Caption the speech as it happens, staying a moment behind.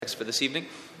for this evening?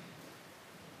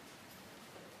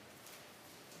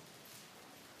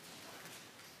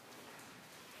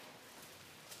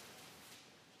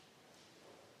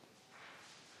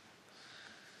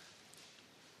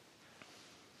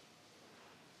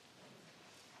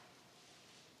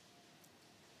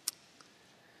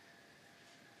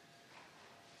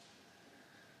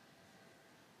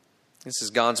 This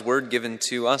is God's word given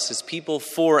to us as people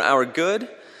for our good.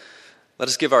 Let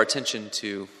us give our attention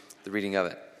to the reading of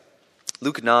it.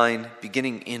 Luke 9,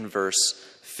 beginning in verse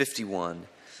 51.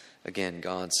 Again,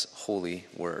 God's holy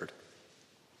word.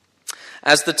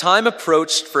 As the time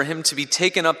approached for him to be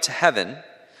taken up to heaven,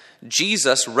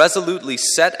 Jesus resolutely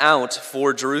set out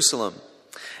for Jerusalem.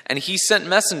 And he sent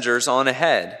messengers on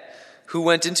ahead, who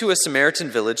went into a Samaritan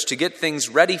village to get things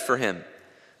ready for him.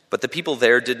 But the people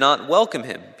there did not welcome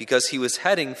him, because he was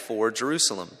heading for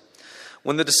Jerusalem.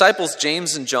 When the disciples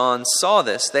James and John saw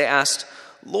this, they asked,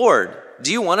 "Lord,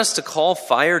 do you want us to call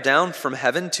fire down from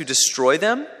heaven to destroy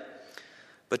them?"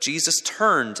 But Jesus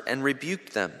turned and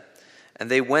rebuked them,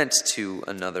 and they went to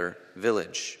another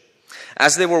village.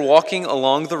 As they were walking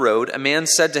along the road, a man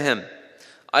said to him,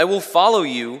 "I will follow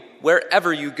you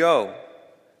wherever you go."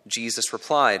 Jesus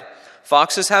replied,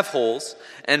 "Foxes have holes,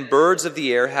 and birds of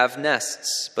the air have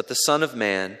nests, but the Son of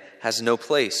Man has no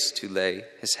place to lay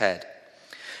his head."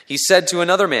 He said to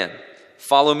another man,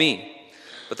 "Follow me."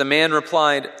 But the man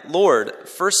replied, "Lord,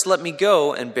 first let me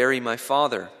go and bury my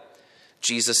father."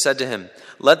 Jesus said to him,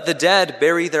 "Let the dead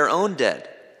bury their own dead,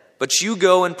 but you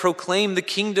go and proclaim the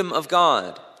kingdom of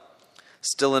God."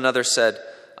 Still another said,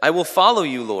 "I will follow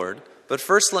you, Lord, but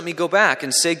first let me go back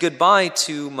and say goodbye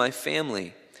to my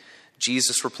family."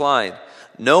 Jesus replied,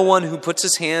 "No one who puts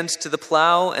his hand to the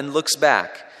plow and looks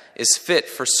back is fit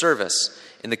for service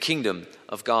in the kingdom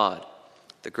of God."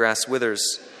 The grass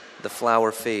withers, the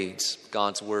flower fades.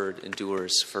 God's word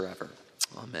endures forever.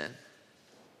 Amen.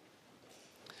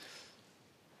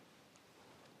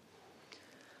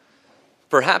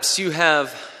 Perhaps you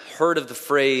have heard of the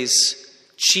phrase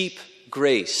cheap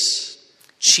grace.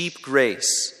 Cheap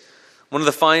grace. One of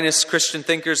the finest Christian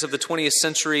thinkers of the 20th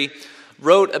century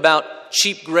wrote about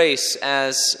cheap grace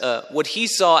as what he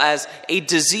saw as a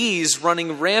disease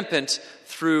running rampant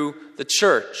through the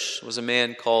church. It was a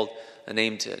man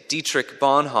named Dietrich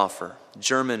Bonhoeffer,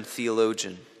 German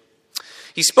theologian.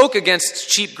 He spoke against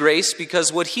cheap grace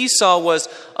because what he saw was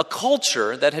a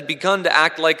culture that had begun to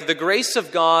act like the grace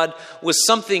of God was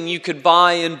something you could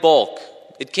buy in bulk.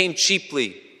 It came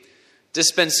cheaply.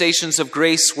 Dispensations of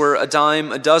grace were a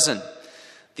dime a dozen.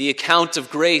 The account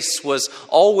of grace was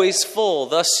always full.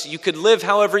 Thus, you could live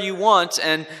however you want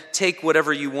and take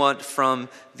whatever you want from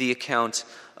the account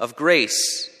of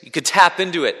grace. You could tap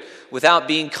into it without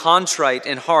being contrite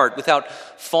in heart, without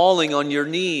falling on your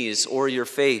knees or your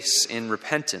face in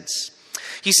repentance.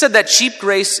 He said that cheap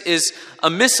grace is a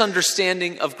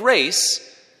misunderstanding of grace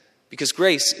because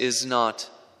grace is not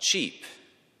cheap.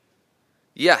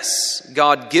 Yes,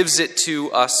 God gives it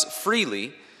to us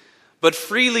freely, but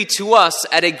freely to us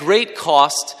at a great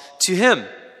cost to Him.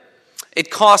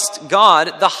 It cost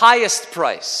God the highest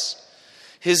price,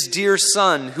 His dear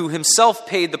Son, who Himself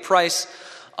paid the price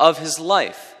of His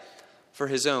life for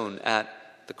His own at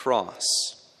the cross.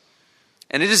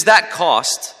 And it is that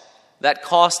cost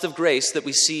of grace that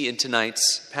we see in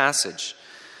tonight's passage.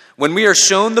 When we are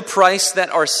shown the price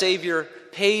that our Savior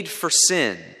paid for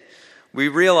sin, we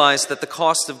realize that the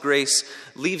cost of grace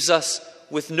leaves us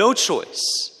with no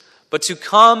choice but to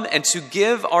come and to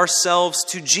give ourselves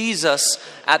to Jesus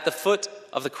at the foot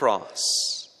of the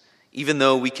cross, even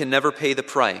though we can never pay the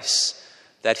price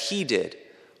that He did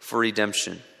for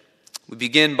redemption. We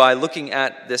begin by looking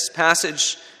at this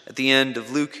passage at the end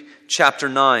of Luke chapter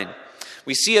 9.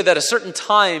 We see that a certain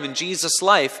time in Jesus'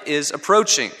 life is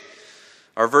approaching.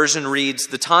 Our version reads,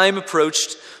 "The time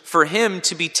approached for Him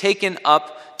to be taken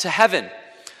up to heaven."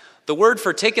 The word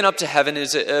for taken up to heaven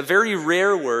is a very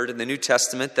rare word in the New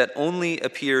Testament that only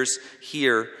appears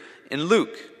here in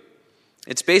Luke.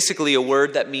 It's basically a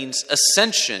word that means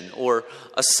ascension or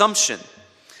assumption.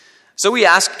 So we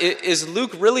ask, is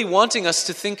Luke really wanting us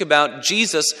to think about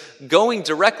Jesus going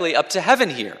directly up to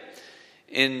heaven here?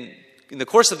 In the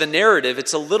course of the narrative,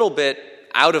 it's a little bit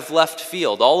out of left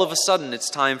field. All of a sudden, it's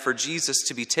time for Jesus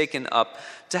to be taken up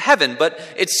to heaven. But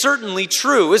it's certainly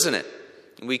true, isn't it?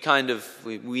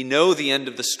 We know the end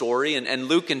of the story, and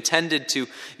Luke intended to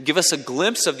give us a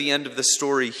glimpse of the end of the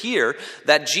story here,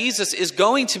 that Jesus is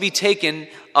going to be taken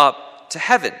up to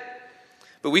heaven.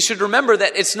 But we should remember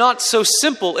that it's not so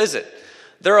simple, is it?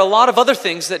 There are a lot of other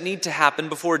things that need to happen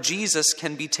before Jesus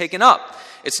can be taken up.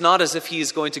 It's not as if He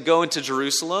is going to go into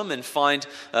Jerusalem and find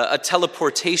a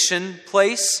teleportation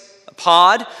place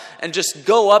pod and just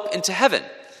go up into heaven.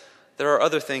 There are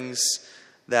other things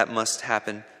that must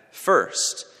happen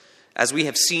first. As we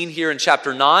have seen here in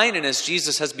chapter 9, and as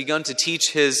Jesus has begun to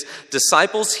teach his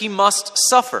disciples, he must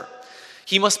suffer.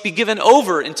 He must be given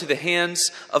over into the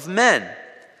hands of men.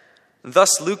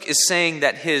 Thus, Luke is saying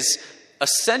that his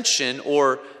ascension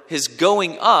or his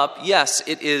going up, yes,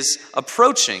 it is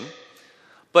approaching,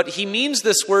 but he means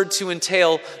this word to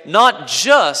entail not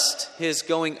just his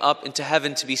going up into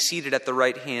heaven to be seated at the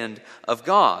right hand of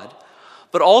God,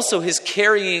 but also his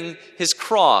carrying his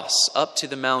cross up to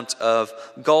the Mount of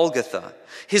Golgotha,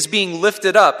 his being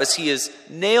lifted up as he is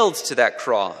nailed to that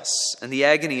cross, and the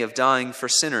agony of dying for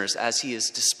sinners as he is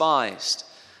despised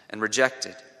and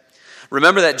rejected.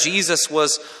 Remember that Jesus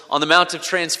was on the Mount of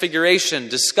Transfiguration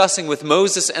discussing with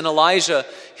Moses and Elijah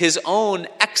his own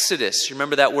exodus. You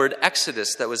remember that word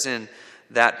exodus that was in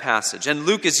that passage. And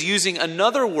Luke is using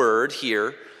another word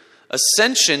here,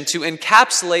 ascension, to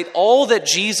encapsulate all that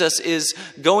Jesus is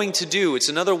going to do. It's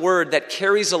another word that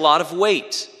carries a lot of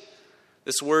weight.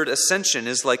 This word ascension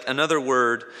is like another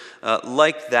word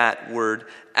like that word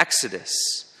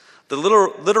exodus. The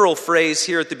literal phrase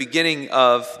here at the beginning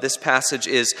of this passage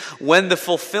is, when the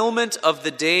fulfillment of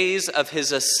the days of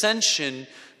his ascension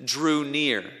drew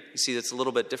near. You see, that's a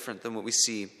little bit different than what we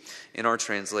see in our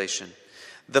translation.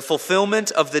 The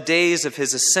fulfillment of the days of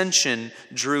his ascension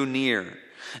drew near.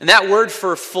 And that word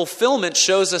for fulfillment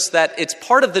shows us that it's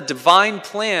part of the divine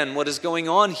plan, what is going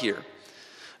on here.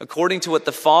 According to what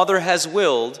the Father has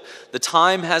willed, the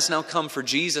time has now come for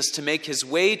Jesus to make his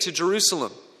way to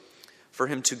Jerusalem, for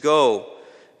him to go,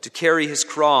 to carry his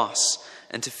cross,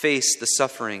 and to face the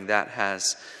suffering that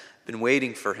has been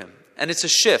waiting for him. And it's a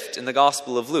shift in the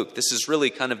Gospel of Luke. This is really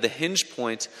kind of the hinge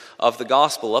point of the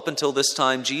Gospel. Up until this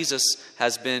time, Jesus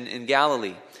has been in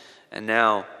Galilee, and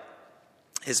now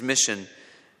his mission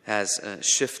has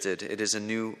shifted. It is a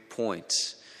new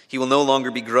point. He will no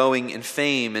longer be growing in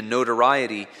fame and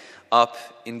notoriety up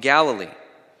in Galilee.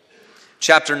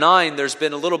 Chapter 9, there's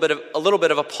been a little bit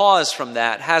of a pause from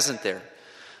that, hasn't there?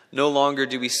 No longer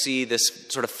do we see this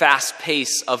sort of fast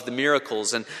pace of the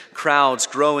miracles and crowds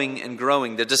growing and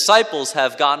growing. The disciples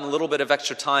have gotten a little bit of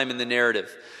extra time in the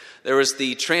narrative. There was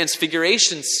the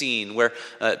transfiguration scene where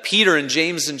Peter and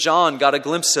James and John got a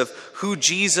glimpse of who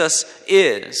Jesus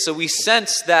is. So we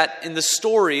sense that in the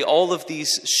story, all of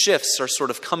these shifts are sort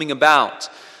of coming about.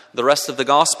 The rest of the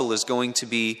gospel is going to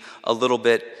be a little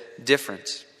bit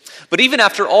different. But even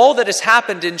after all that has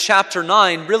happened in chapter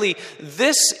 9, really,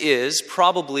 this is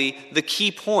probably the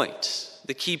key point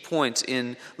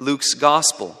in Luke's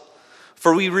gospel.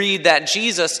 For we read that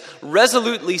Jesus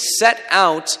resolutely set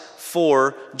out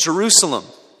for Jerusalem.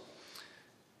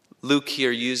 Luke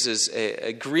here uses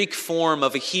a Greek form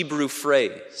of a Hebrew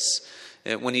phrase.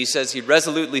 When he says he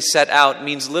resolutely set out, it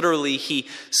means literally he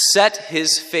set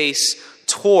his face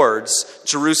towards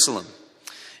Jerusalem.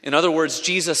 In other words,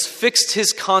 Jesus fixed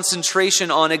his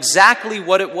concentration on exactly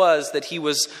what it was that he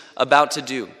was about to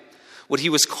do, what he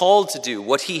was called to do,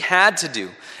 what he had to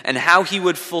do, and how he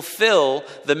would fulfill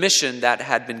the mission that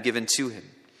had been given to him.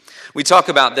 We talk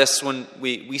about this when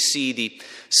we see the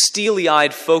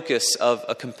steely-eyed focus of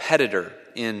a competitor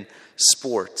in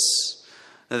sports.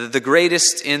 The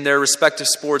greatest in their respective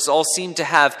sports all seem to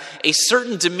have a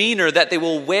certain demeanor that they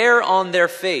will wear on their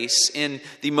face in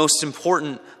the most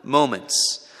important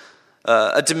moments.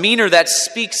 A demeanor that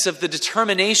speaks of the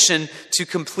determination to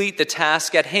complete the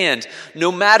task at hand,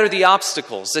 no matter the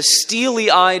obstacles, a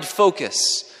steely-eyed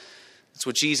focus. That's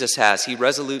what Jesus has. He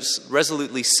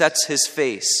resolutely sets his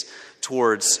face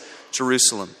towards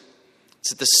Jerusalem.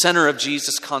 It's at the center of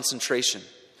Jesus' concentration.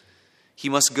 He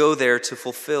must go there to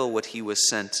fulfill what he was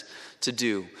sent to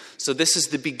do. So this is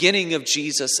the beginning of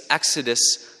Jesus'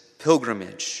 Exodus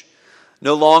pilgrimage.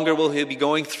 No longer will he be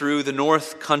going through the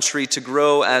north country to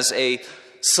grow as a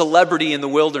celebrity in the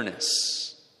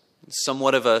wilderness.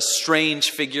 Somewhat of a strange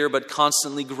figure, but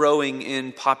constantly growing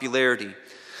in popularity.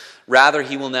 Rather,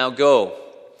 he will now go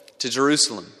to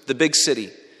Jerusalem, the big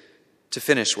city, to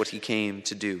finish what he came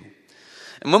to do.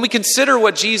 And when we consider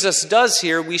what Jesus does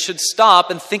here, we should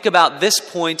stop and think about this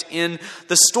point in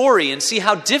the story and see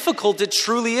how difficult it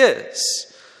truly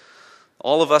is.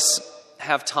 All of us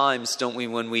have times, don't we,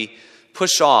 when we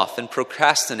push off and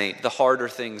procrastinate the harder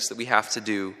things that we have to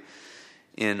do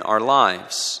in our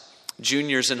lives.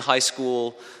 Juniors in high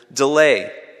school delay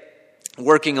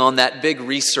working on that big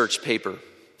research paper.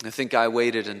 I think I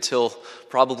waited until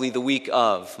probably the week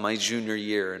of my junior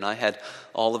year, and I had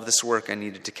all of this work I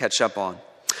needed to catch up on.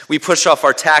 We push off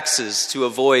our taxes to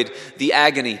avoid the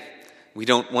agony. We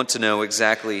don't want to know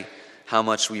exactly how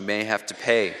much we may have to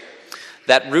pay.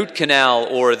 that root canal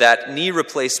or that knee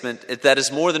replacement that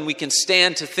is more than we can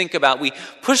stand to think about. We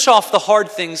push off the hard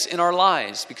things in our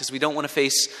lives because we don't want to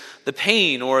face the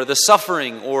pain or the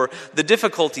suffering or the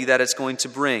difficulty that it's going to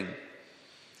bring.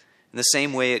 In the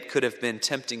same way, it could have been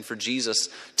tempting for Jesus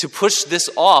to push this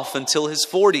off until his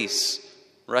 40s,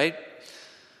 right?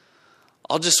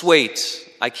 I'll just wait.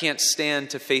 I can't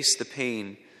stand to face the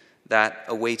pain that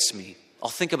awaits me. I'll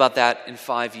think about that in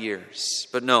 5 years.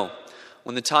 But no,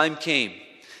 when the time came,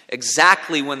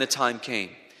 exactly when the time came,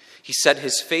 he set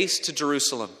his face to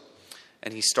Jerusalem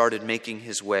and he started making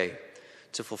his way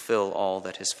to fulfill all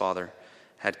that his Father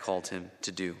had called him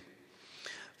to do.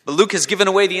 But Luke has given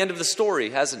away the end of the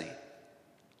story, hasn't he?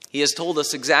 He has told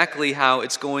us exactly how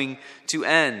it's going to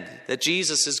end, that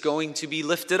Jesus is going to be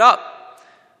lifted up,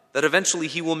 that eventually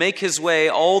he will make his way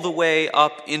all the way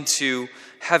up into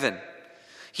heaven.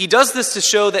 He does this to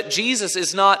show that Jesus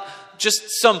is not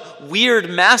just some weird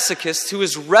masochist who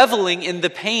is reveling in the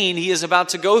pain he is about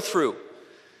to go through.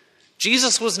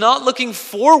 Jesus was not looking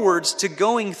forwards to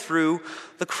going through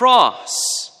the cross.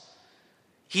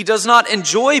 He does not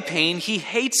enjoy pain, he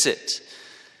hates it.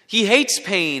 He hates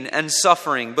pain and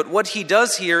suffering, but what he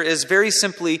does here is very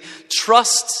simply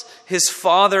trusts his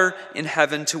Father in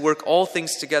heaven to work all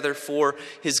things together for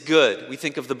his good. We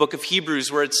think of the book of Hebrews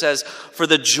where it says, "For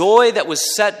the joy that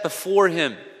was set before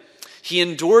him, he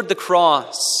endured the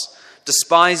cross,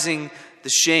 despising the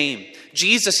shame."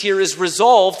 Jesus here is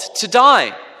resolved to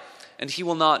die, and he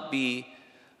will not be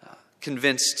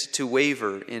convinced to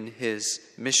waver in his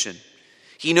mission.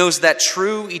 He knows that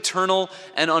true, eternal,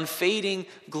 and unfading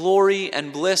glory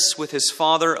and bliss with his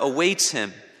Father awaits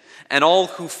him and all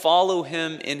who follow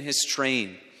him in his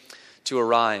train to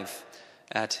arrive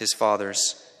at his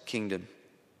Father's kingdom.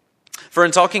 For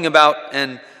in talking about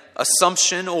an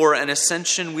assumption or an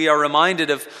ascension, we are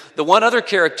reminded of the one other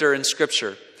character in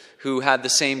Scripture who had the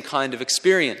same kind of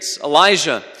experience,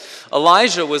 Elijah.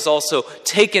 Elijah was also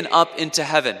taken up into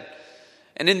heaven.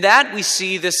 And in that we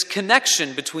see this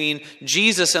connection between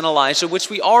Jesus and Elijah, which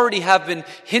we already have been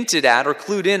hinted at or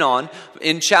clued in on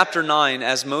in chapter 9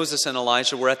 as Moses and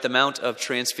Elijah were at the Mount of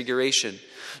Transfiguration.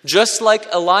 Just like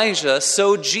Elijah,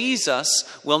 so Jesus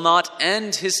will not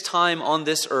end his time on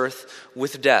this earth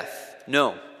with death.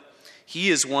 No, he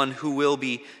is one who will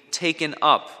be taken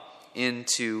up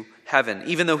into heaven.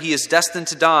 Even though he is destined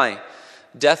to die,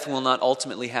 death will not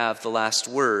ultimately have the last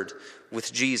word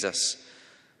with Jesus.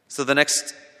 So the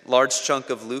next large chunk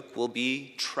of Luke will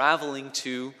be traveling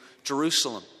to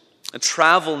Jerusalem, a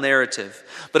travel narrative.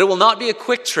 But it will not be a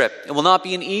quick trip. It will not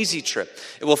be an easy trip.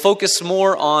 It will focus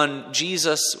more on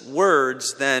Jesus'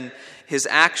 words than his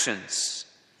actions.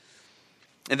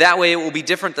 And that way it will be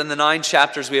different than the 9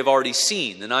 chapters we have already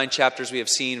seen. The 9 chapters we have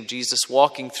seen of Jesus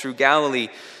walking through Galilee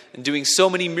and doing so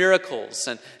many miracles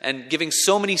and giving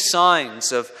so many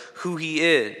signs of who he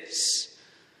is.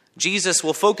 Jesus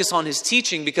will focus on his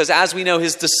teaching because, as we know,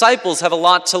 his disciples have a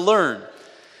lot to learn.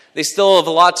 They still have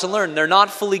a lot to learn. They're not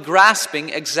fully grasping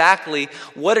exactly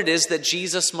what it is that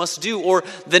Jesus must do or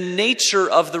the nature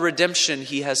of the redemption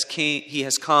he has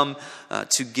come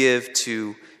to give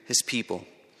to his people.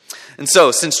 And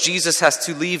so, since Jesus has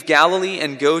to leave Galilee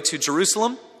and go to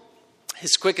Jerusalem,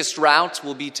 his quickest route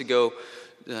will be to go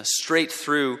straight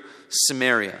through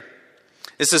Samaria.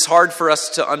 This is hard for us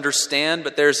to understand,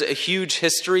 but there's a huge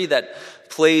history that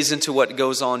plays into what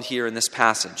goes on here in this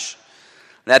passage.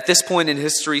 At this point in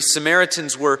history,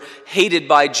 Samaritans were hated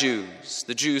by Jews.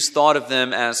 The Jews thought of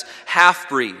them as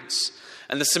half-breeds.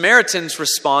 And the Samaritans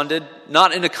responded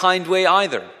not in a kind way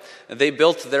either. They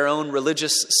built their own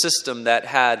religious system that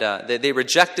had, they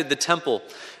rejected the temple,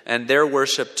 and their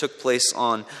worship took place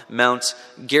on Mount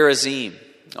Gerizim.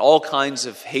 All kinds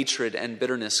of hatred and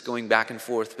bitterness going back and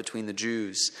forth between the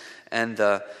Jews and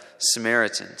the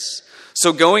Samaritans.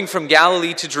 So going from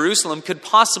Galilee to Jerusalem could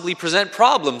possibly present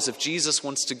problems if Jesus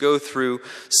wants to go through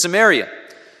Samaria,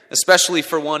 especially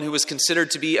for one who was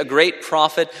considered to be a great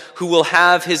prophet who will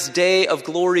have his day of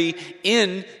glory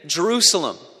in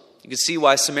Jerusalem. You can see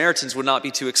why Samaritans would not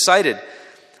be too excited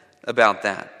about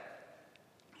that.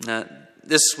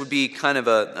 This would be kind of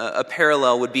a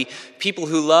parallel, would be people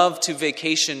who love to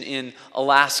vacation in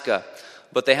Alaska,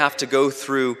 but they have to go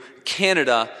through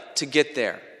Canada to get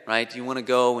there, right? You want to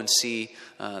go and see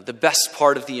the best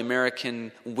part of the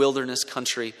American wilderness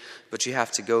country, but you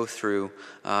have to go through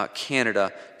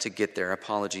Canada to get there.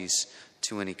 Apologies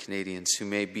to any Canadians who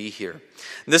may be here.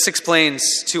 And this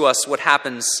explains to us what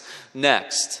happens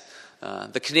next.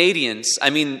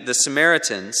 The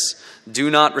Samaritans do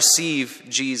not receive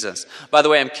Jesus. By the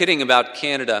way, I'm kidding about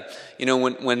Canada. You know,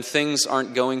 when things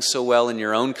aren't going so well in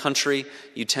your own country,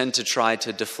 you tend to try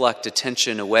to deflect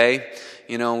attention away.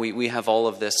 You know, we have all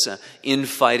of this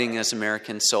infighting as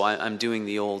Americans, so I'm doing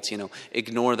the old,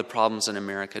 ignore the problems in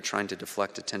America, trying to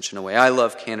deflect attention away. I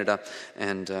love Canada,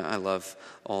 and I love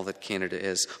all that Canada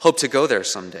is. Hope to go there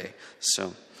someday.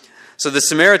 So the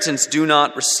Samaritans do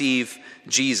not receive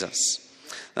Jesus.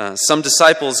 Some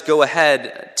disciples go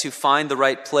ahead to find the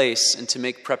right place and to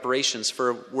make preparations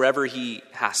for wherever he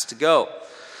has to go.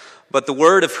 But the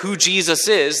word of who Jesus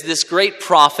is, this great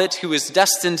prophet who is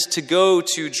destined to go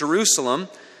to Jerusalem,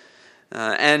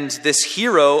 and this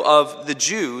hero of the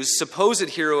Jews, supposed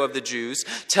hero of the Jews,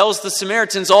 tells the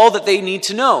Samaritans all that they need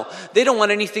to know. They don't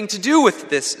want anything to do with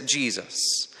this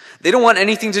Jesus. They don't want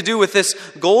anything to do with this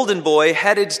golden boy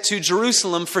headed to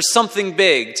Jerusalem for something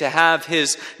big, to have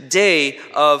his day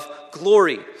of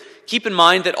glory. Keep in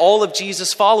mind that all of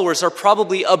Jesus' followers are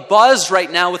probably abuzz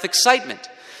right now with excitement,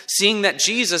 seeing that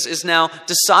Jesus is now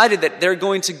decided that they're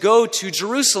going to go to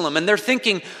Jerusalem, and they're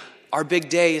thinking, our big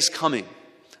day is coming.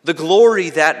 The glory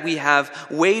that we have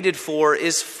waited for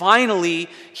is finally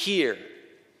here.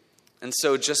 And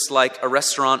so just like a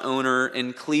restaurant owner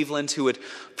in Cleveland who would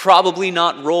probably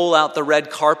not roll out the red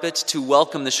carpet to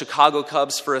welcome the Chicago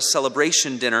Cubs for a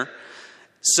celebration dinner,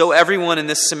 so everyone in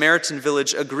this Samaritan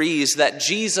village agrees that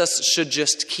Jesus should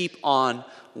just keep on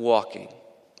walking.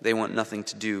 They want nothing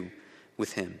to do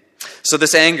with him. So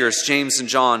this angers James and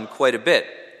John quite a bit.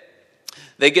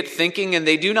 They get thinking, and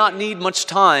they do not need much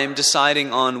time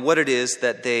deciding on what it is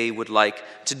that they would like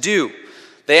to do.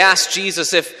 They ask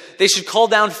Jesus if they should call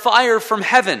down fire from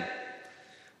heaven.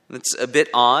 That's a bit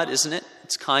odd, isn't it?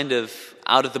 It's kind of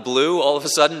out of the blue. All of a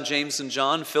sudden, James and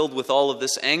John filled with all of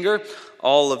this anger,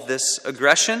 all of this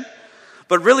aggression.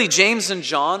 But really, James and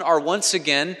John are once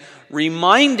again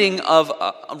reminding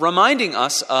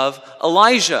us of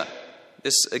Elijah.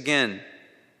 This again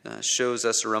shows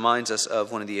us or reminds us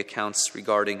of one of the accounts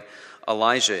regarding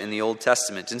Elijah in the Old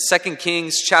Testament. In 2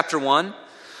 Kings chapter 1,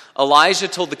 Elijah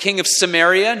told the king of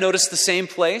Samaria, notice the same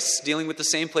place, dealing with the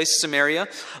same place, Samaria.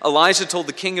 Elijah told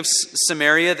the king of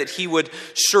Samaria that he would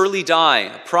surely die,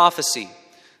 a prophecy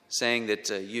saying that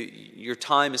your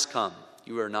time has come.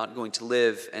 You are not going to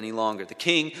live any longer. The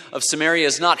king of Samaria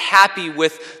is not happy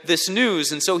with this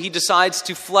news, and so he decides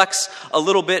to flex a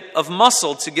little bit of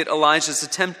muscle to get Elijah's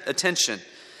attention.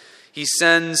 He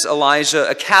sends Elijah,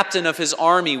 a captain of his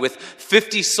army, with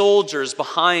 50 soldiers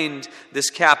behind this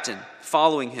captain,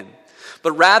 following him.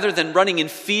 But rather than running in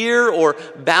fear or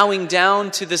bowing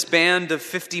down to this band of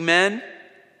 50 men,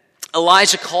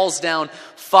 Elijah calls down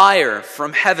fire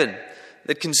from heaven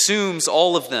that consumes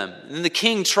all of them. And then the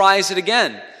king tries it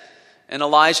again. And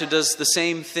Elijah does the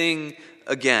same thing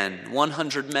again.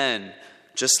 100 men,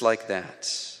 just like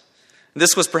that.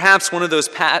 This was perhaps one of those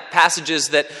passages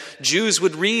that Jews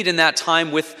would read in that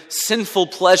time with sinful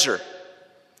pleasure,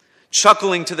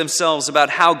 chuckling to themselves about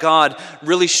how God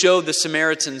really showed the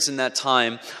Samaritans in that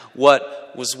time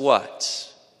what was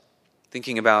what.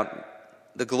 Thinking about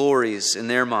the glories in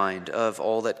their mind of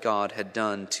all that God had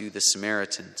done to the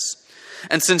Samaritans.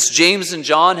 And since James and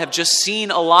John have just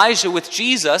seen Elijah with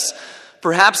Jesus,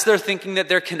 perhaps they're thinking that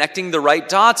they're connecting the right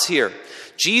dots here.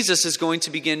 Jesus is going to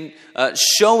begin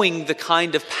showing the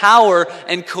kind of power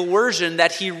and coercion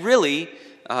that he really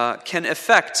can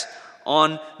effect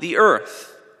on the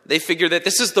earth. They figure that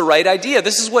this is the right idea.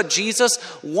 This is what Jesus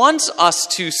wants us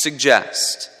to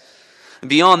suggest.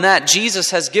 Beyond that,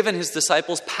 Jesus has given his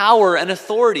disciples power and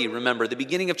authority. Remember, the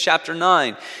beginning of chapter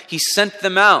 9, he sent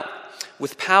them out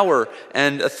with power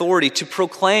and authority to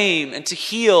proclaim and to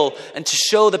heal and to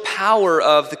show the power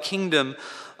of the kingdom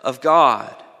of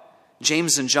God.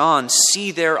 James and John see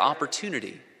their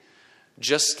opportunity.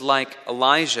 Just like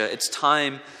Elijah, it's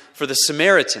time for the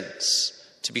Samaritans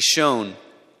to be shown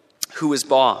who is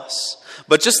boss.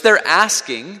 But just their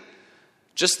asking,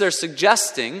 just their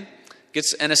suggesting,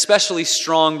 gets an especially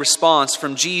strong response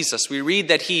from Jesus. We read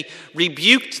that he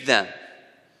rebuked them.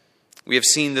 We have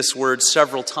seen this word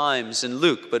several times in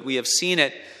Luke, but we have seen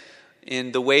it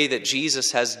in the way that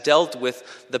Jesus has dealt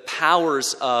with the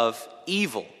powers of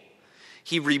evil.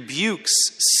 He rebukes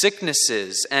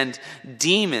sicknesses and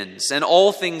demons and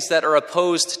all things that are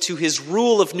opposed to his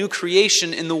rule of new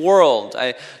creation in the world.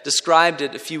 I described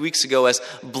it a few weeks ago as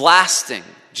blasting.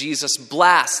 Jesus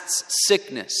blasts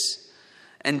sickness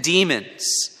and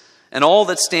demons and all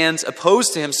that stands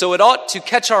opposed to him. So it ought to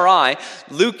catch our eye.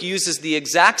 Luke uses the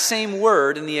exact same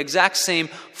word and the exact same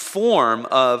form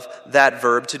of that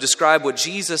verb to describe what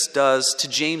Jesus does to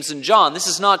James and John. This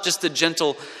is not just a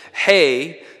gentle,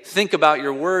 hey, think about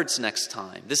your words next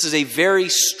time. This is a very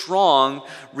strong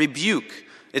rebuke.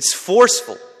 It's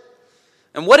forceful.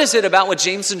 And what is it about what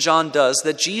James and John does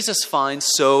that Jesus finds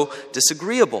so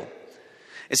disagreeable?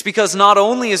 It's because not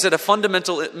only is it a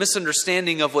fundamental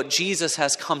misunderstanding of what Jesus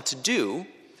has come to do,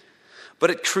 but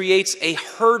it creates a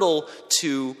hurdle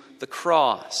to the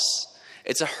cross.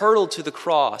 It's a hurdle to the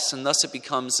cross, and thus it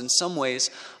becomes, in some ways,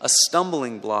 a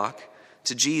stumbling block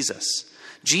to Jesus.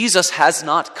 Jesus has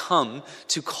not come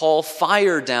to call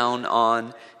fire down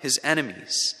on his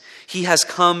enemies. He has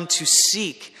come to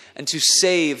seek and to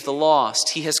save the lost.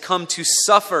 He has come to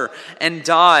suffer and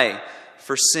die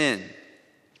for sin.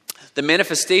 The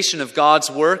manifestation of God's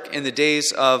work in the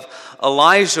days of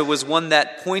Elijah was one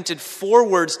that pointed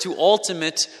forwards to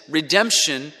ultimate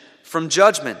redemption from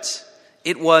judgment.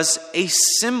 It was a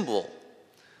symbol.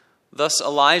 Thus,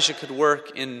 Elijah could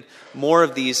work in more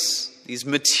of these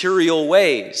material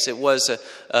ways. It was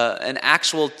an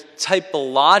actual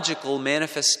typological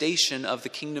manifestation of the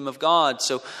kingdom of God.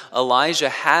 So Elijah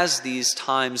has these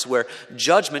times where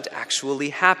judgment actually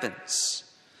happens.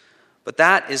 But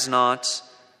that is not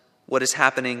what is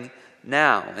happening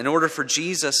now. In order for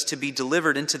Jesus to be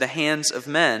delivered into the hands of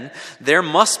men, there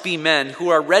must be men who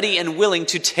are ready and willing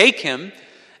to take him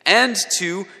and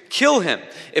to kill him.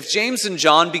 If James and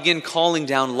John begin calling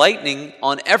down lightning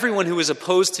on everyone who is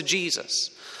opposed to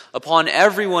Jesus, upon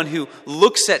everyone who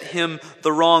looks at him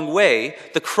the wrong way,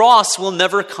 the cross will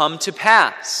never come to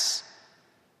pass.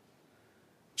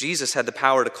 Jesus had the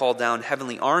power to call down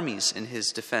heavenly armies in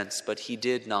his defense, but he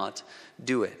did not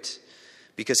do it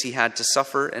because he had to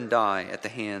suffer and die at the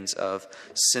hands of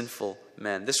sinful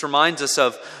men. This reminds us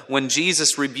of when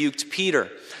Jesus rebuked Peter.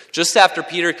 Just after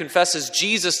Peter confesses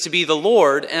Jesus to be the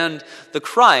Lord and the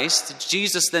Christ,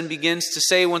 Jesus then begins to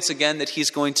say once again that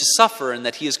he's going to suffer and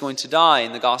that he is going to die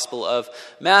in the Gospel of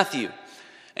Matthew.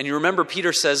 And you remember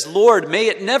Peter says, "Lord, may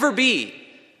it never be.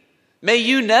 May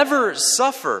you never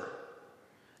suffer."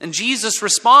 And Jesus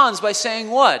responds by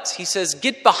saying what? He says,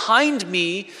 "Get behind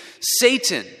me,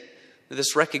 Satan."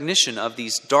 This recognition of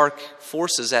these dark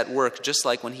forces at work, just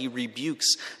like when he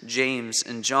rebukes James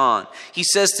and John. He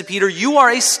says to Peter, "You are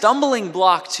a stumbling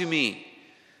block to me."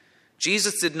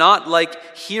 Jesus did not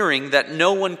like hearing that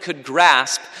no one could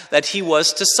grasp that he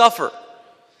was to suffer.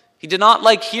 He did not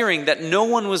like hearing that no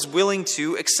one was willing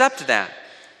to accept that.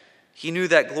 He knew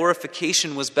that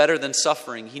glorification was better than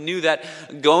suffering. He knew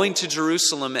that going to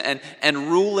Jerusalem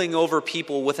and ruling over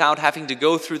people without having to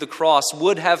go through the cross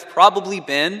would have probably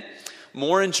been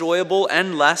more enjoyable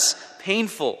and less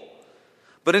painful.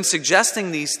 But in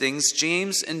suggesting these things,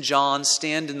 James and John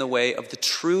stand in the way of the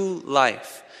true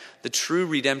life, the true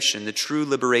redemption, the true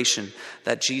liberation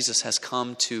that Jesus has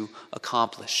come to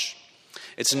accomplish.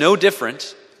 It's no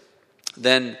different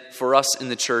than for us in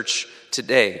the church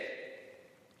today.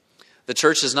 The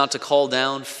church is not to call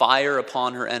down fire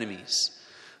upon her enemies.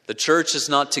 The church is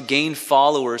not to gain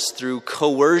followers through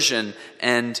coercion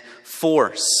and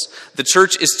force. The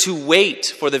church is to wait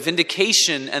for the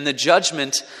vindication and the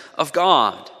judgment of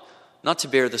God, not to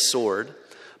bear the sword,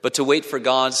 but to wait for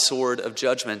God's sword of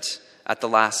judgment at the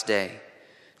last day.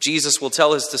 Jesus will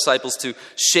tell his disciples to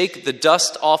shake the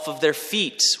dust off of their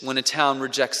feet when a town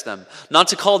rejects them. Not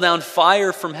to call down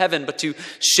fire from heaven, but to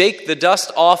shake the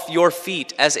dust off your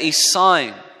feet as a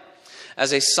sign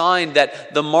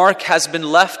that the mark has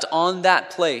been left on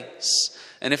that place.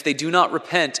 And if they do not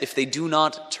repent, if they do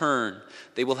not turn,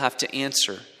 they will have to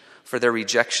answer for their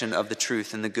rejection of the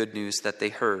truth and the good news that they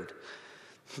heard.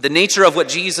 The nature of what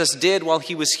Jesus did while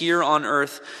he was here on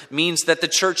earth means that the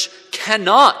church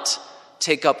cannot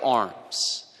take up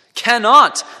arms,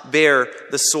 cannot bear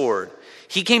the sword.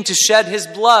 He came to shed his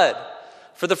blood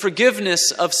for the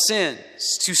forgiveness of sins,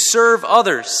 to serve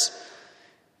others,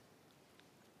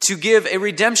 to give a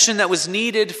redemption that was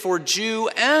needed for Jew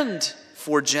and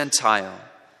for Gentile.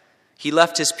 He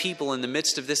left his people in the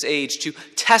midst of this age to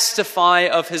testify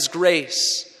of his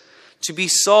grace, to be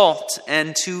salt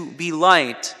and to be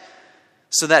light,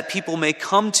 so that people may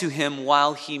come to him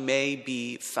while he may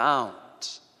be found.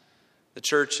 The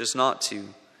church is not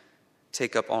to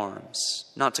take up arms,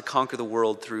 not to conquer the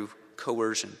world through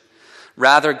coercion.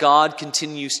 Rather, God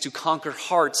continues to conquer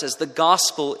hearts as the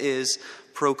gospel is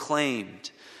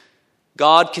proclaimed.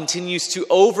 God continues to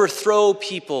overthrow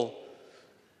people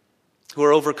who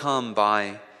are overcome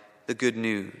by the good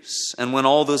news. And when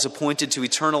all those appointed to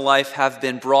eternal life have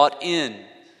been brought in,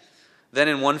 then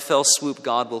in one fell swoop,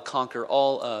 God will conquer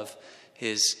all of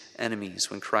his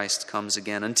enemies when Christ comes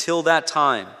again. Until that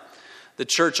time, the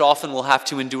church often will have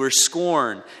to endure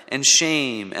scorn and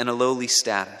shame and a lowly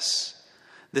status.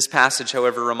 This passage,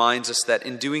 however, reminds us that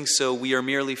in doing so, we are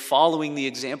merely following the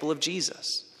example of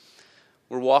Jesus.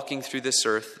 were walking through this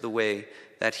earth the way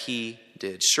that he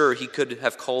did. Sure, he could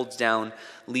have called down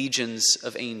legions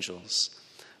of angels,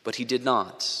 but he did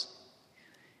not.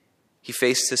 He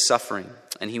faced his suffering,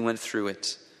 and he went through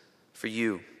it for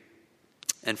you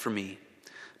and for me.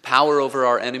 Power over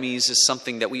our enemies is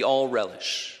something that we all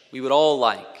relish. We would all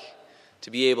like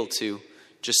to be able to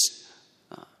just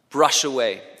brush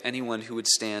away anyone who would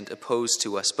stand opposed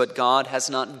to us. But God has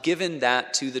not given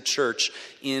that to the church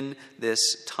in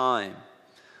this time.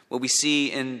 What we see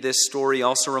in this story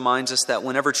also reminds us that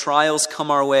whenever trials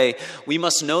come our way, we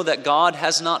must know that God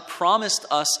has not promised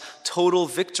us total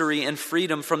victory and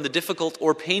freedom from the difficult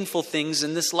or painful things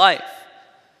in this life.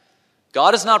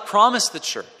 God has not promised the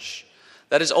church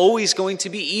that is always going to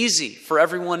be easy for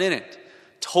everyone in it.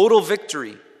 Total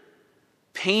victory,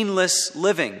 painless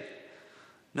living.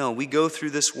 No, we go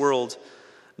through this world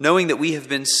knowing that we have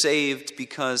been saved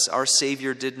because our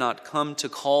Savior did not come to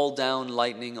call down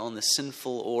lightning on the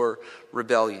sinful or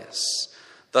rebellious.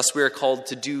 Thus we are called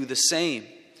to do the same,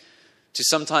 to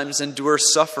sometimes endure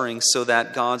suffering so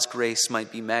that God's grace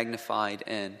might be magnified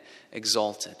and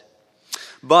exalted.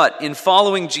 But in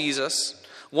following Jesus,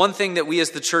 one thing that we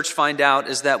as the church find out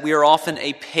is that we are often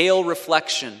a pale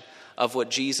reflection of what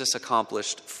Jesus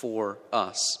accomplished for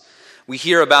us. We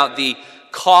hear about the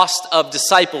cost of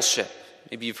discipleship.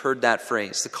 Maybe you've heard that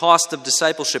phrase, the cost of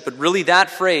discipleship. But really that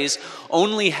phrase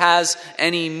only has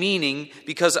any meaning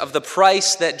because of the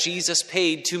price that Jesus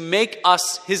paid to make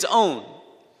us his own.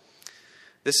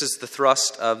 This is the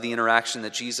thrust of the interaction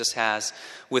that Jesus has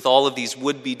with all of these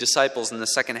would-be disciples in the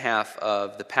second half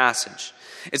of the passage.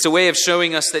 It's a way of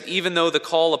showing us that even though the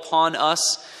call upon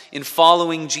us in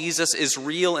following Jesus is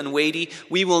real and weighty,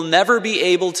 we will never be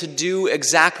able to do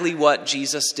exactly what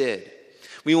Jesus did.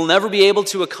 We will never be able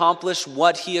to accomplish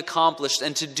what he accomplished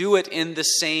and to do it in the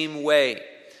same way.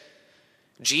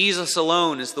 Jesus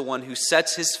alone is the one who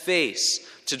sets his face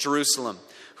to Jerusalem,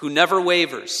 who never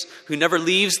wavers, who never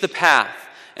leaves the path,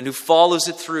 and who follows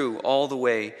it through all the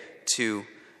way to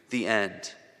the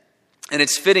end. And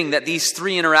it's fitting that these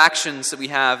three interactions that we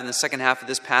have in the second half of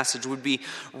this passage would be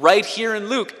right here in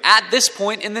Luke at this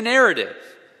point in the narrative.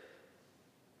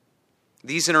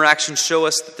 These interactions show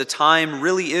us that the time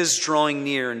really is drawing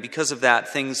near, and because of that,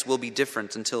 things will be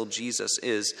different until Jesus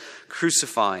is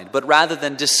crucified. But rather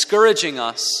than discouraging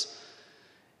us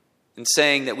in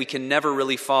saying that we can never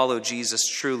really follow Jesus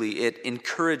truly, it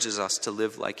encourages us to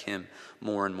live like him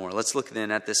more and more. Let's look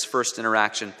then at this first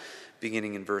interaction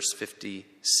beginning in verse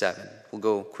 57. We'll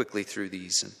go quickly through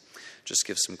these and just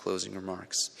give some closing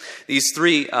remarks. These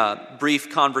three brief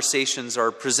conversations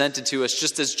are presented to us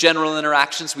just as general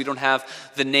interactions. We don't have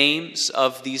the names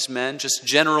of these men, just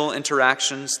general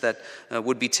interactions that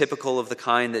would be typical of the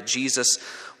kind that Jesus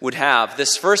would have.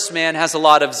 This first man has a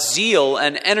lot of zeal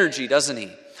and energy, doesn't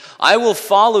he? I will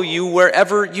follow you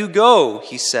wherever you go,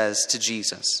 he says to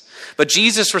Jesus. But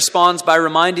Jesus responds by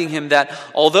reminding him that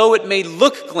although it may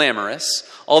look glamorous,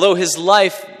 although his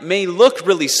life may look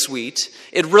really sweet,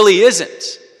 it really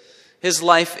isn't. His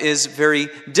life is very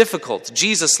difficult.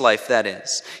 Jesus' life, that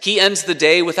is. He ends the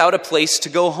day without a place to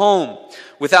go home,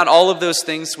 without all of those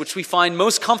things which we find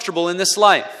most comfortable in this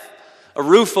life. A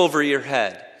roof over your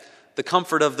head, the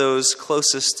comfort of those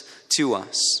closest to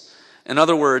us. In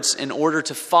other words, in order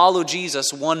to follow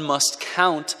Jesus, one must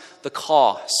count the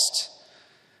cost.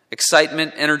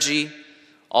 Excitement, energy,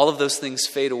 all of those things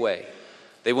fade away.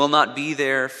 They will not be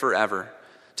there forever.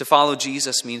 To follow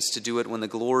Jesus means to do it when the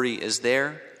glory is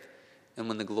there and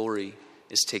when the glory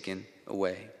is taken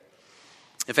away.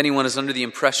 If anyone is under the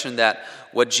impression that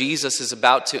what Jesus is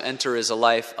about to enter is a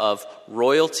life of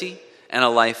royalty and a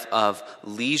life of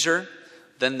leisure,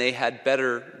 then they had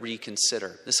better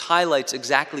reconsider. This highlights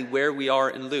exactly where we are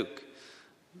in Luke.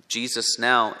 Jesus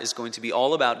now is going to be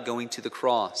all about going to the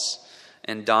cross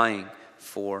and dying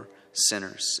for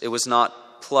sinners. It was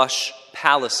not plush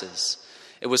palaces.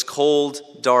 It was cold,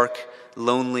 dark,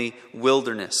 lonely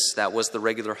wilderness that was the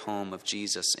regular home of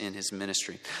Jesus in his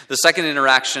ministry. The second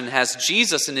interaction has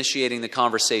Jesus initiating the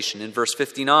conversation in verse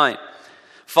 59.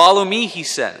 Follow me, he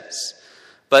says.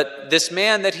 But this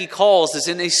man that he calls is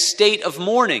in a state of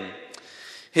mourning.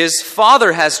 His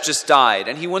father has just died,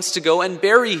 and he wants to go and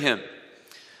bury him.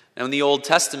 Now, in the Old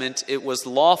Testament, it was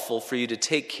lawful for you to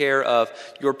take care of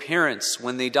your parents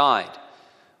when they died.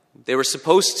 You're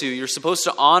supposed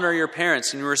to honor your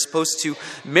parents, and you were supposed to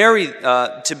bury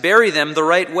them the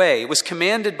right way. It was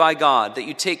commanded by God that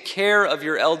you take care of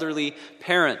your elderly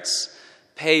parents,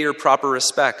 pay your proper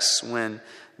respects when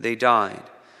they died.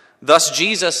 Thus,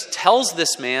 Jesus tells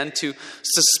this man to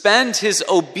suspend his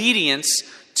obedience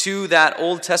to that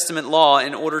Old Testament law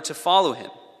in order to follow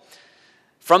him.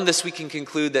 From this, we can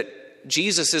conclude that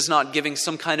Jesus is not giving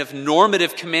some kind of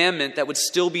normative commandment that would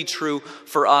still be true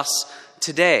for us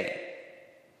today.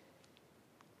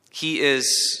 He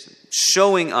is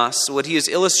showing us, what he is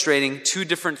illustrating, two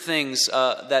different things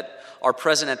that are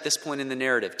present at this point in the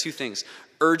narrative. Two things: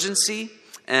 urgency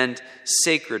and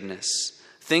sacredness.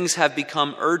 Things have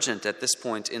become urgent at this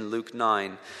point in Luke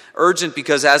 9. Urgent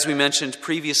because, as we mentioned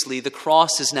previously, the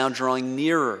cross is now drawing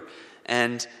nearer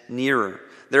and nearer.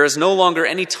 There is no longer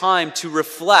any time to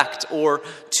reflect or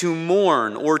to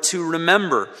mourn or to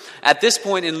remember. At this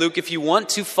point in Luke, if you want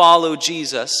to follow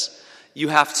Jesus, you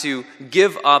have to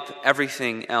give up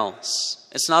everything else.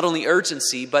 It's not only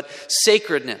urgency, but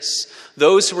sacredness.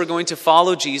 Those who are going to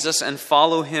follow Jesus and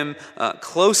follow him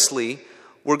closely,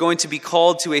 we're going to be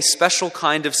called to a special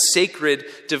kind of sacred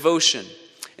devotion.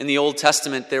 In the Old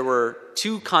Testament, there were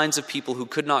two kinds of people who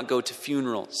could not go to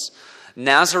funerals: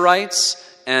 Nazarites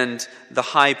and the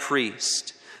high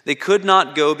priest. They could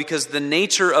not go because the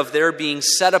nature of their being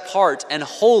set apart and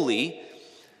holy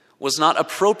was not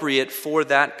appropriate for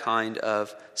that kind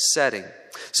of setting.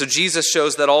 So Jesus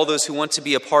shows that all those who want to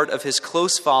be a part of his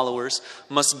close followers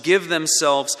must give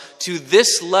themselves to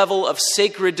this level of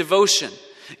sacred devotion.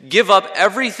 Give up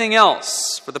everything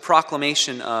else for the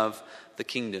proclamation of the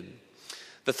kingdom.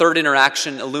 The third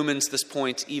interaction illumines this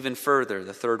point even further,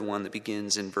 the third one that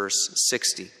begins in verse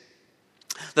 60.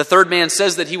 The third man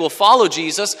says that he will follow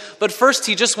Jesus, but first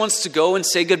he just wants to go and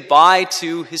say goodbye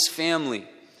to his family,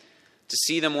 to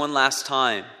see them one last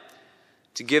time,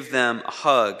 to give them a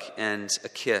hug and a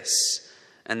kiss,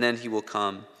 and then he will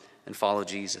come and follow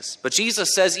Jesus. But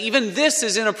Jesus says even this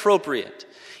is inappropriate.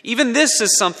 Even this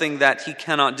is something that he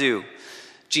cannot do.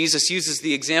 Jesus uses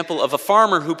the example of a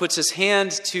farmer who puts his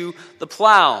hand to the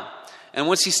plow. And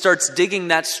once he starts digging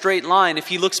that straight line, if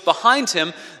he looks behind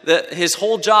him, his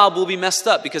whole job will be messed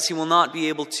up because he will not be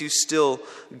able to still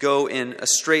go in a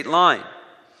straight line.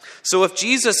 So if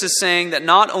Jesus is saying that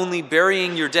not only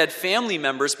burying your dead family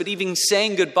members, but even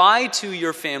saying goodbye to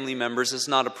your family members is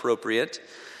not appropriate,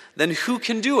 then who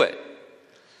can do it?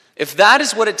 If that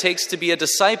is what it takes to be a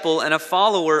disciple and a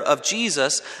follower of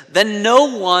Jesus, then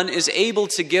no one is able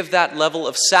to give that level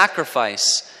of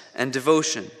sacrifice and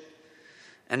devotion.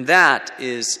 And that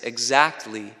is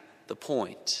exactly the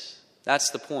point.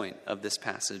 That's the point of this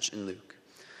passage in Luke.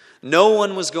 No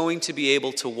one was going to be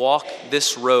able to walk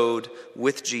this road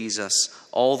with Jesus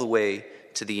all the way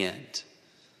to the end.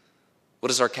 What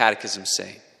does our catechism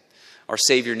say? Our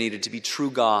Savior needed to be true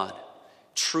God,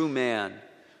 true man,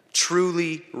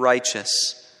 truly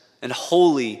righteous, and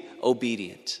wholly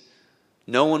obedient.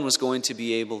 No one was going to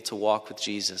be able to walk with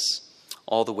Jesus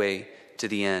all the way to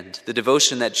the end. The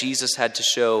devotion that Jesus had to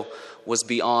show was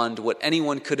beyond what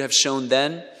anyone could have shown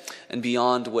then and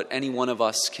beyond what any one of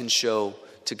us can show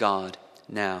to God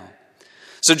now.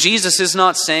 So Jesus is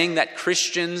not saying that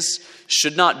Christians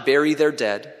should not bury their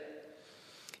dead.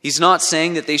 He's not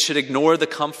saying that they should ignore the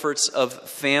comforts of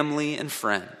family and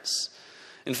friends.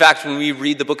 In fact, when we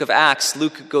read the book of Acts,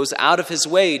 Luke goes out of his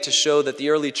way to show that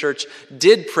the early church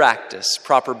did practice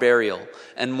proper burial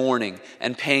and mourning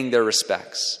and paying their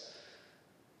respects.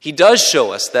 He does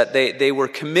show us that they were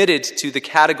committed to the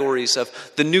categories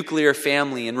of the nuclear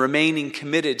family and remaining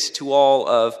committed to all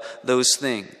of those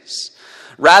things.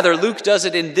 Rather, Luke does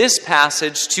it in this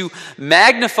passage to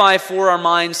magnify for our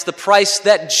minds the price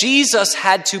that Jesus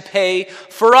had to pay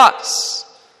for us.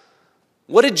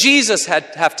 What did Jesus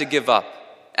have to give up?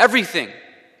 Everything.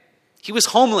 He was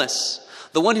homeless.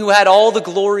 The one who had all the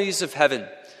glories of heaven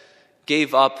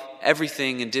gave up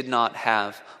everything and did not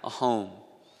have a home.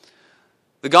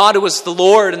 The God who was the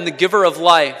Lord and the giver of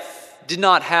life did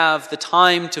not have the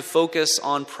time to focus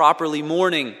on properly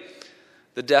mourning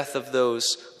the death of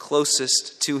those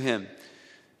closest to him.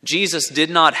 Jesus did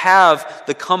not have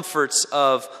the comforts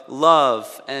of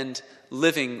love and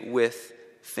living with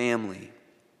family.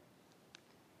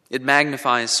 It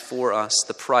magnifies for us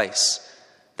the price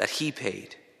that he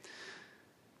paid.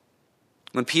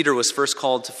 When Peter was first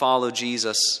called to follow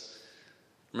Jesus,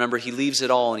 remember, he leaves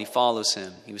it all and he follows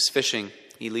him. He was fishing,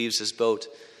 he leaves his boat,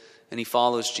 and he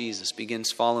follows Jesus,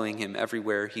 begins following him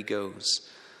everywhere he goes.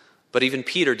 But even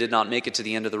Peter did not make it to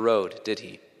the end of the road, did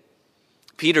he?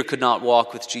 Peter could not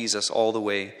walk with Jesus all the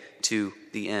way to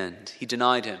the end. He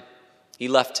denied him. He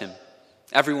left him.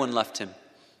 Everyone left him.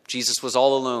 Jesus was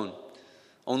all alone.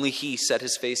 Only he set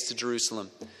his face to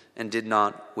Jerusalem and did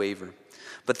not waver.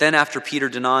 But then after Peter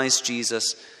denies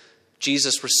Jesus,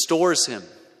 Jesus restores him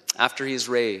after he is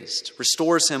raised,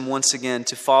 restores him once again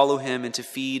to follow him and to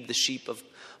feed the sheep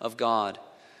of God,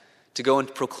 to go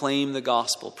and proclaim the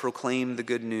gospel, proclaim the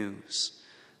good news.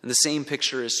 And the same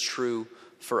picture is true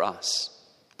for us.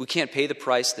 We can't pay the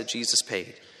price that Jesus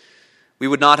paid. We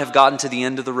would not have gotten to the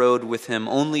end of the road with him.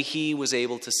 Only he was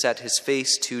able to set his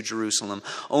face to Jerusalem.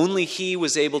 Only he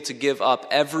was able to give up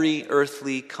every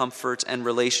earthly comfort and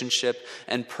relationship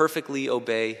and perfectly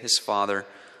obey his Father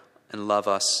and love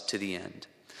us to the end.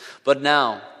 But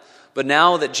now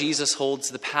that Jesus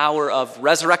holds the power of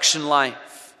resurrection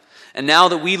life, and now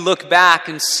that we look back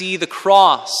and see the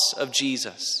cross of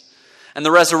Jesus and the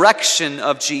resurrection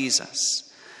of Jesus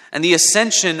and the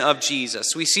ascension of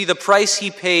Jesus, we see the price he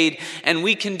paid, and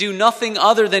we can do nothing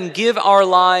other than give our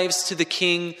lives to the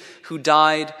King who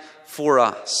died for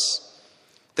us.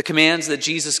 The commands that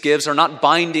Jesus gives are not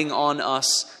binding on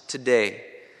us today.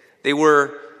 They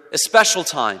were a special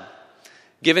time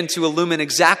given to illumine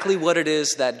exactly what it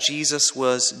is that Jesus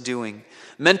was doing,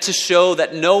 meant to show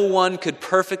that no one could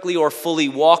perfectly or fully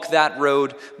walk that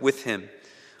road with him.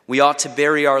 We ought to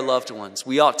bury our loved ones.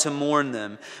 We ought to mourn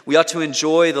them. We ought to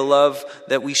enjoy the love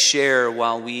that we share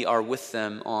while we are with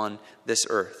them on this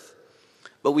earth.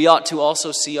 But we ought to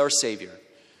also see our Savior,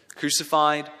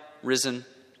 crucified, risen,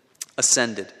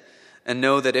 ascended, and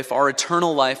know that if our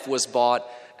eternal life was bought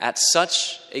at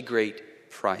such a great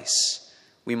price,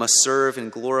 we must serve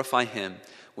and glorify him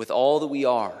with all that we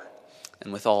are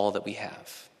and with all that we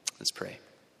have. Let's pray.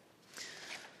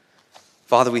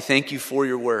 Father, we thank you for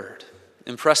your word.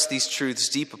 Impress these truths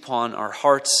deep upon our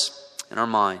hearts and our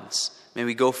minds. May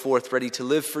we go forth ready to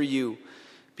live for you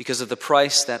because of the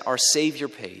price that our Savior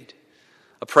paid,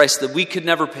 a price that we could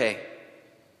never pay.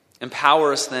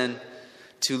 Empower us then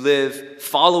to live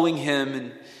following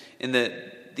him in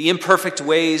the imperfect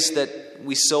ways that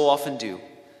we so often do,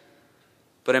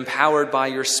 but empowered by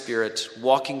your Spirit,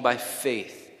 walking by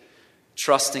faith,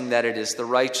 trusting that it is the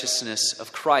righteousness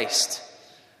of Christ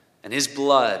and his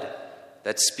blood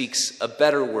that speaks a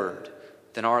better word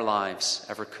than our lives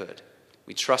ever could.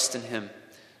 We trust in him.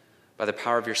 By the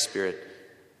power of your Spirit,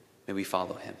 may we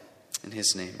follow him. In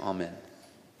his name, amen.